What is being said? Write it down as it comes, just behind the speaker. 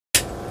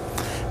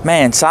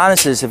Man,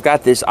 sinuses have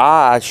got this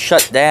eye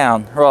shut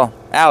down. Well,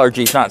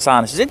 allergies, not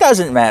sinuses. It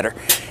doesn't matter.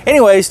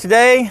 Anyways,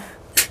 today,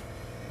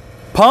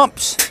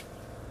 pumps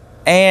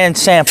and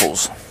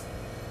samples.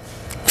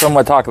 So I'm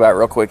going to talk about it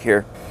real quick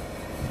here.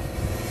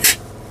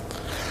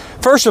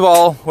 First of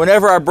all,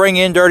 whenever I bring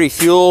in dirty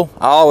fuel,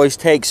 I always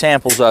take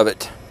samples of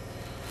it.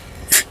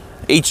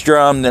 Each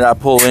drum that I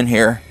pull in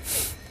here.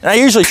 And I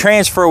usually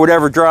transfer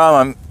whatever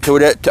drum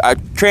I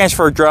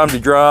transfer drum to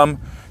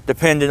drum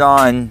depending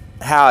on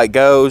how it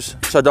goes,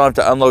 so I don't have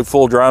to unload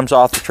full drums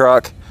off the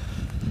truck.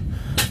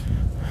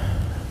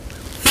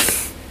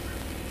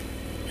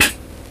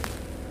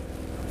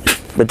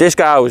 But this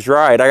guy was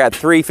right. I got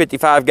 3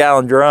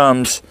 55-gallon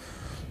drums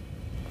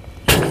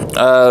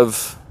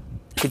of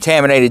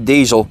contaminated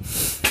diesel,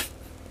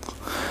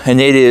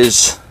 and it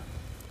is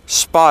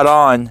spot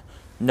on.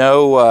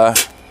 No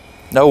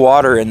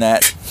water in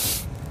that.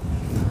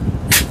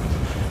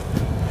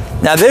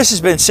 Now this has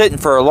been sitting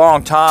for a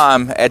long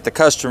time at the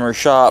customer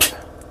shop.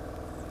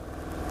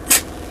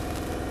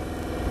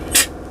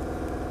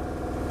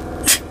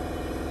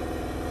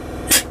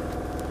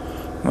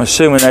 I'm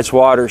assuming that's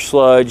water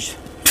sludge.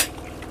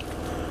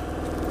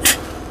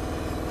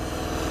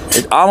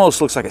 It almost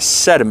looks like a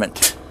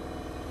sediment.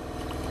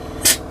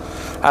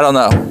 I don't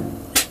know.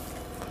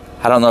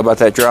 I don't know about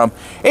that drum.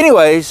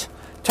 Anyways,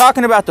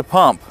 talking about the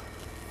pump.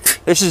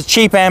 This is a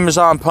cheap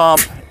Amazon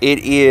pump.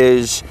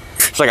 It's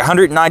like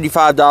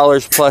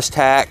 $195 plus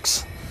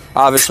tax.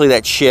 Obviously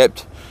that's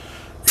shipped.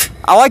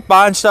 I like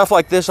buying stuff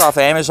like this off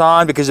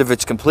Amazon because if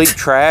it's complete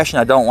trash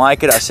and I don't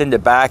like it, I send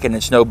it back and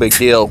it's no big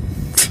deal.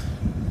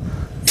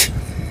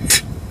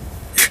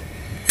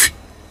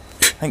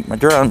 I think my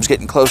drum's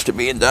getting close to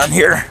being done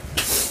here.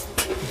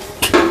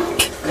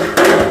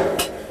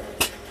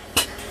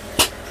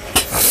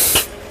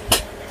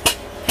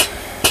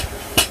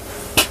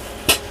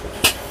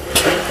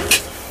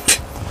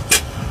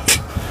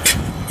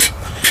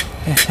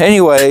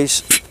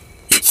 Anyways,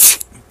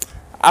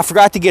 I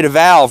forgot to get a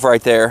valve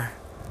right there.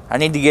 I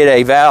need to get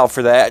a valve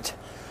for that.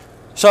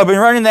 So I've been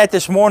running that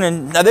this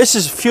morning. Now this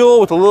is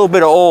fuel with a little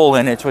bit of oil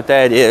in it. It's what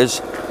that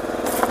is.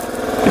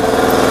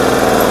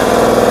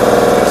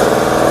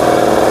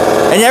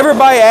 And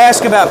everybody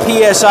asks about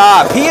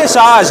PSI.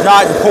 PSI is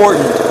not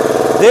important.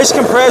 This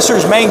compressor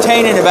is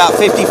maintaining about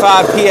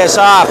 55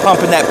 PSI,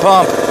 pumping that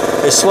pump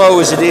as slow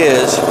as it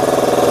is.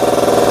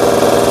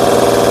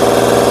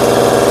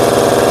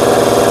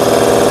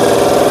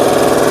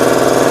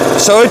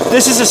 So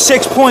this is a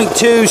 6.2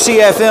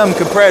 CFM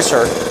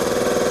compressor.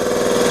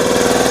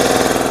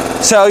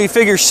 So you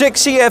figure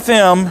 6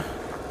 CFM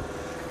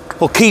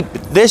will keep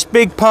this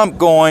big pump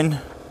going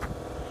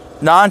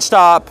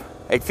non-stop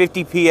at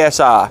 50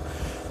 PSI.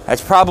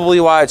 That's probably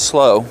why it's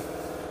slow.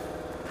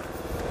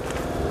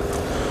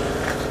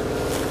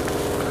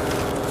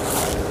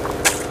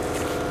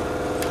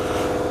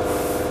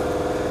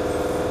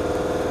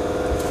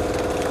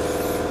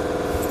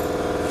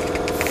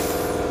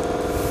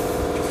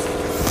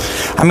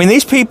 I mean,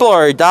 these people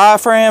are a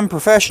Diaphragm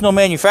professional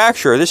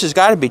manufacturer. This has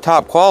got to be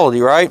top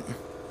quality, right?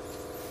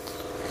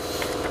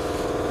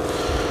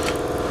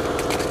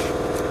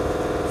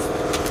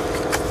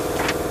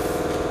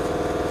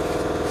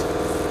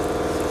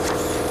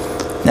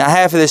 Now,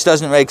 half of this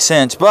doesn't make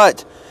sense,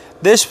 but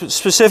this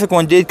specific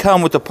one did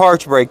come with the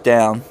parts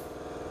breakdown.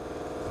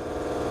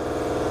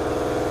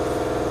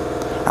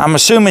 I'm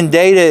assuming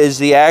data is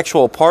the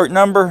actual part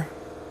number.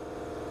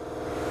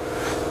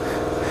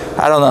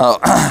 I don't know.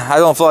 I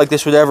don't feel like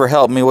this would ever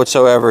help me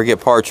whatsoever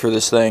get parts for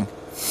this thing.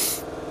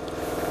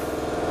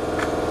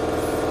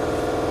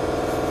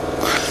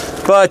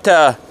 But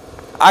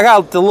I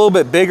got the little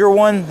bit bigger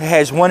one. It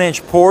has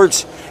 1-inch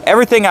ports.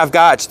 Everything I've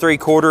got is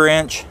 3/4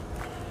 inch.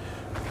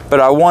 But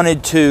I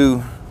wanted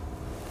to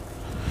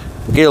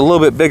get a little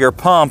bit bigger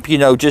pump, you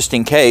know, just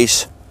in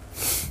case.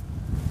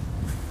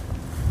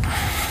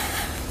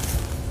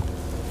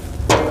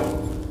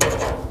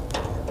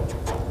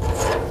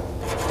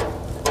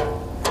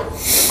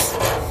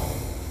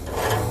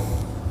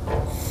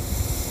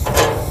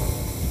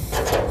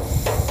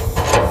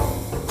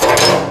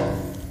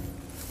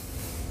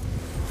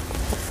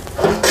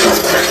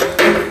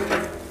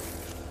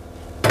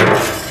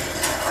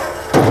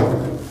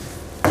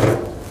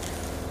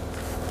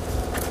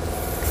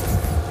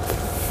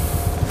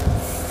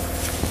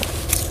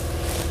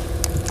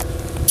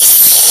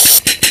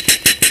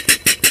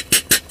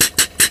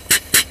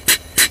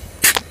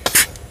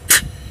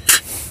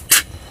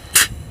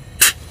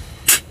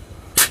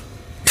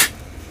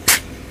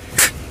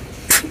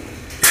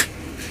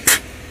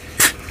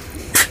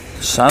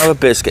 Son of a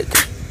biscuit.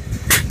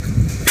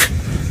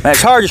 Man,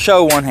 it's hard to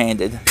show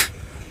one-handed,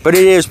 but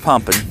it is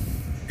pumping.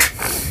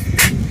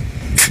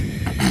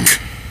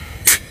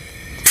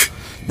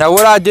 Now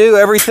what I do,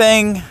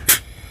 everything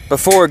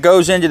before it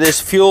goes into this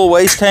fuel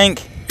waste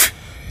tank,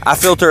 I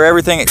filter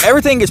everything.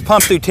 Everything gets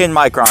pumped through 10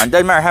 micron.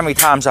 Doesn't matter how many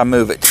times I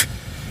move it.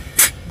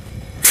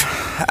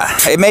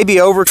 It may be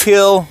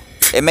overkill.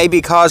 It may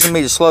be causing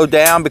me to slow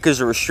down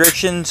because of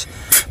restrictions,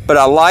 but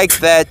I like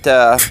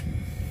that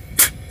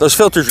those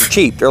filters are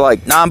cheap. They're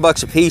like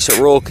 $9 a piece at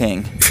Rural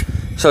King.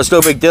 So it's no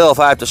big deal if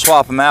I have to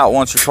swap them out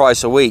once or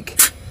twice a week.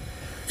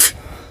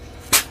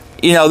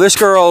 You know, this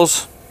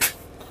girl's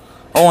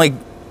only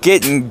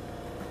getting,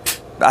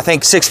 I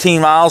think,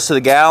 16 miles to the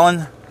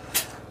gallon.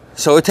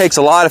 So it takes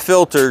a lot of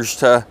filters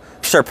to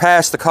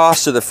surpass the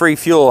cost of the free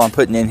fuel I'm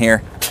putting in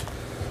here.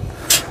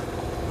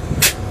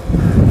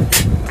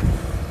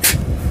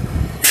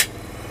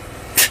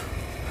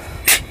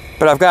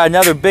 But I've got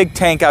another big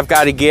tank I've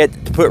got to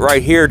get to put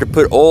right here to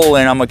put oil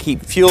in. I'm going to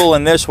keep fuel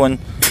in this one,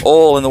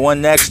 oil in the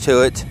one next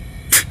to it,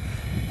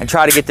 and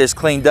try to get this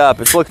cleaned up.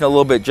 It's looking a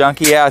little bit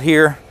junky out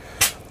here.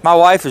 My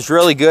wife is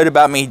really good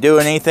about me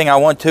doing anything I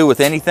want to with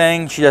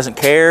anything. She doesn't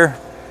care,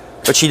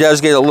 but she does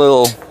get a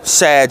little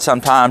sad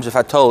sometimes if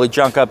I totally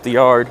junk up the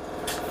yard.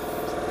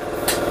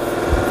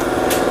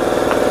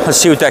 Let's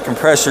see what that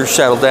compressor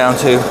settled down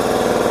to.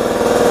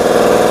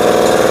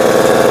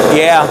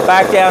 Yeah,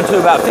 back down to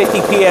about 50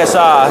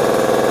 PSI.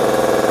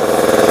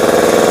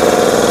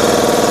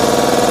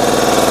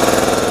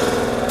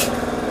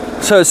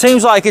 So it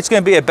seems like it's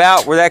going to be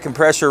about where that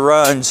compressor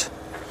runs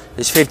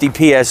is 50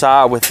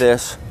 PSI with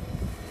this.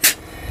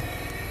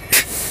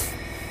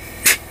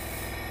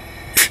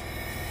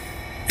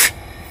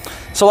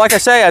 So like I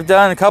say, I've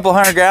done a couple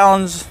 100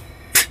 gallons,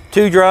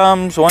 2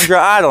 drums, 1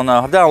 drum, I don't know.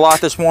 I've done a lot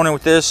this morning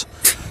with this.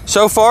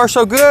 So far,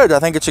 so good. I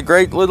think it's a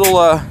great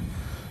little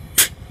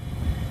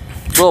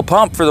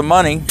pump for the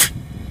money.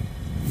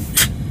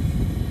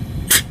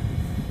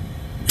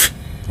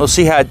 We'll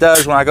see how it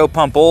does when I go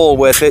pump oil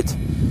with it.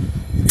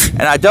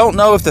 And I don't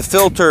know if the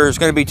filter is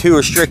going to be too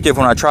restrictive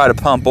when I try to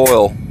pump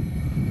oil.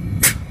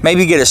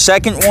 Maybe get a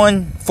second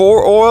one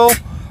for oil,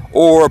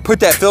 or put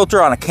that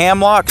filter on a cam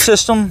lock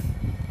system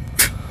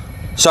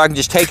so I can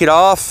just take it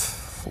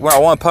off when I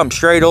want to pump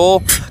straight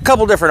oil. A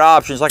couple different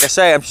options. Like I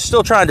say, I'm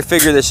still trying to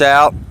figure this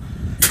out.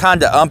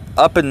 Kind of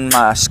up in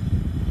my,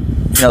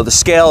 you know, the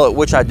scale at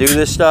which I do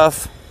this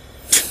stuff.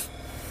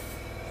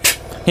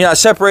 You know, I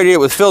separated it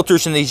with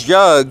filters in these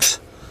jugs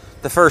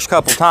the first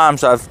couple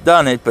times I've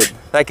done it, but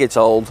that gets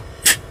old.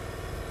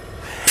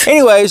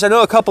 Anyways, I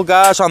know a couple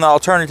guys on the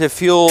alternative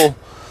fuel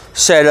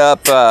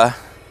setup,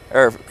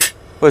 or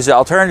was it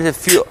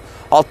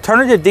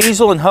alternative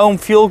diesel and home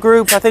fuel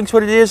group, I think is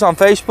what it is, on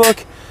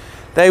Facebook.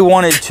 They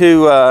wanted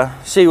to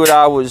see what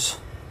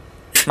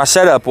my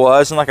setup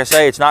was, and like I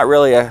say, it's not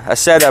really a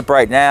setup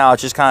right now.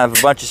 It's just kind of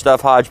a bunch of stuff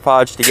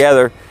hodgepodge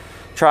together,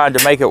 trying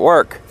to make it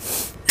work.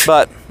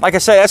 But like I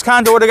say, that's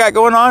kind of what I got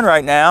going on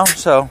right now.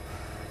 So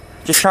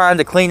just trying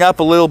to clean up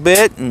a little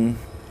bit, and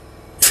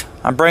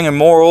I'm bringing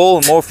more oil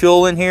and more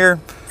fuel in here,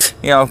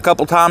 you know, a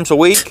couple times a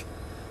week.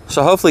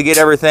 So hopefully get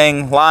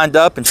everything lined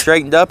up and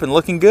straightened up and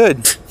looking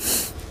good.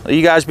 Well,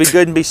 you guys be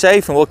good and be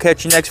safe, and we'll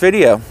catch you next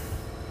video.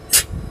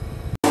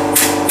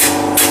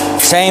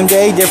 Same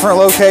day, different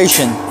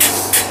location.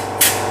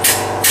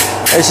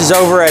 This is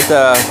over at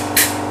the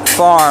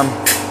farm.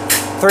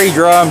 3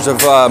 drums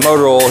of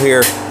motor oil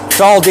here.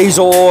 It's all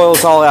diesel oil,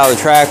 it's all out of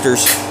the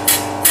tractors.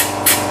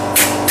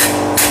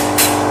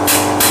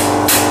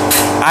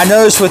 I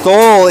noticed with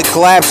oil, it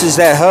collapses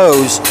that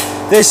hose.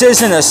 This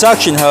isn't a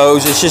suction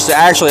hose, it's just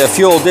actually a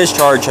fuel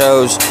discharge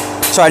hose.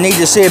 So I need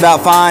to see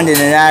about finding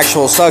an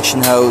actual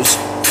suction hose.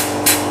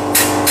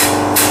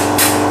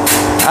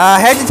 I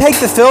had to take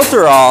the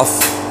filter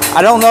off.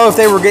 I don't know if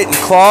they were getting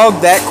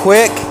clogged that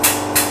quick,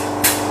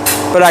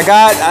 but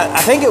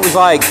I think it was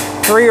like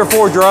 3 or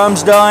 4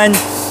 drums done,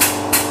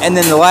 and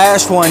then the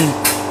last one,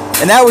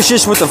 and that was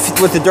just with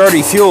the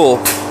dirty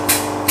fuel.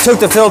 Took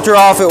the filter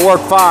off, it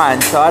worked fine,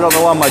 so I don't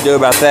know what I'm going to do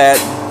about that.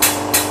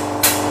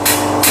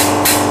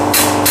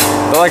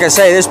 But like I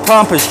say, this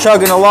pump is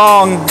chugging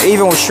along,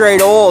 even with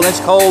straight oil, and it's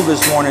cold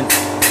this morning.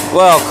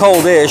 Well,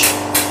 cold-ish.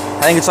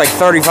 I think it's like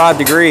 35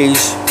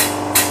 degrees.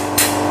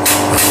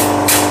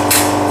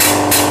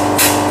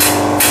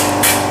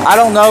 I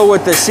don't know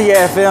what the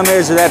CFM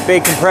is of that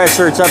big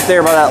compressor. It's up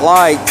there by that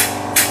light.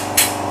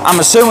 I'm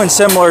assuming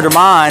similar to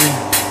mine.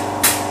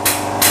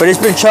 But it's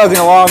been chugging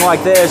along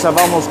like this. I've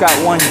almost got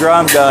 1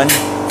 drum done.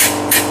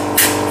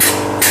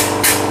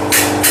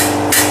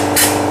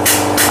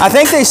 I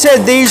think they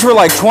said these were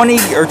like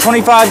 20 or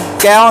 25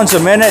 gallons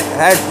a minute.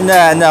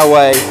 Nah, no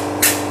way.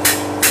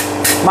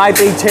 Might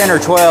be 10 or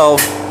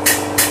 12.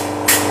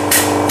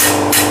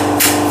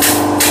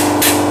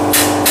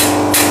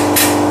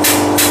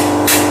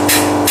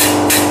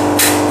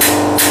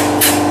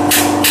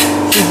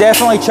 She's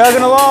definitely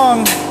chugging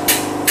along.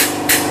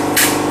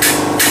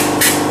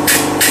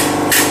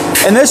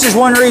 And this is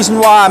one reason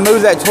why I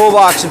moved that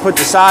toolbox and put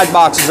the side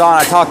boxes on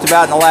I talked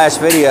about in the last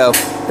video.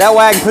 That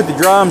way I can put the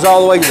drums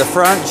all the way to the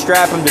front and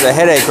strap them to the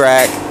headache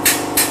rack.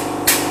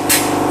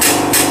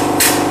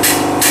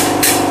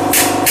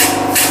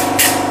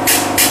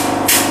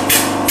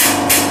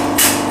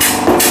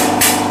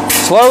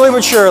 Slowly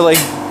but surely.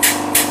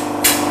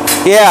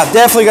 Yeah,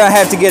 definitely gonna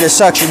have to get a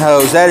suction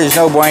hose. That is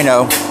no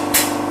bueno.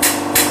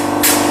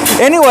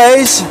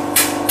 Anyways,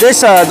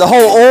 this the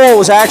whole oil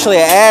was actually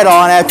an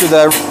add-on after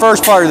the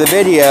first part of the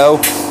video,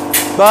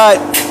 but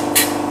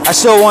I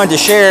still wanted to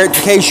share it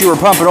in case you were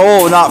pumping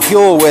oil and not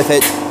fuel with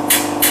it.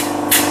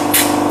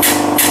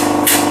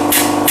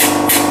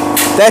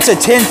 That's a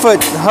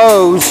 10-foot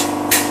hose.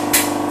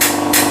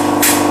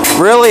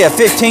 Really, a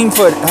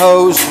 15-foot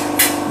hose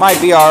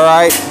might be all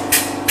right.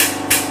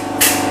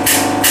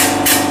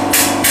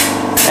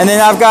 And then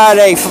I've got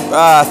a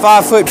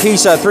 5-foot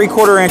piece of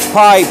 3/4 inch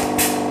pipe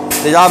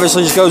that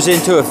obviously just goes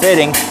into a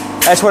fitting.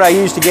 That's what I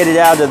use to get it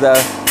out of the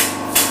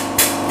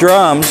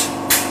drums.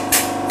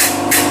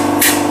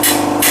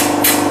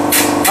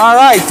 All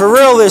right, for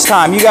real this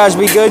time. You guys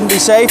be good and be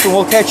safe, and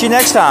we'll catch you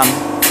next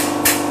time.